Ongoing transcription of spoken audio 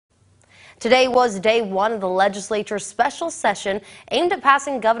Today was day one of the legislature's special session aimed at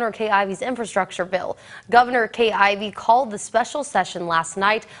passing Governor Ivey's infrastructure bill. Governor Ivey called the special session last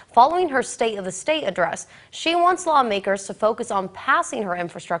night following her State of the State address. She wants lawmakers to focus on passing her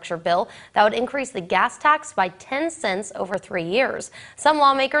infrastructure bill that would increase the gas tax by 10 cents over 3 years. Some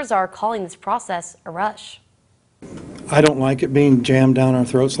lawmakers are calling this process a rush. I don't like it being jammed down our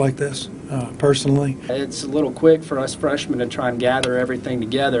throats like this, personally. It's a little quick for us freshmen to try and gather everything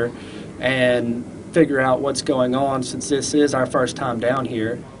together and figure out what's going on, since this is our first time down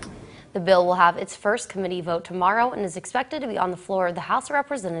here. The bill will have its first committee vote tomorrow and is expected to be on the floor of the House of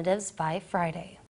Representatives by Friday.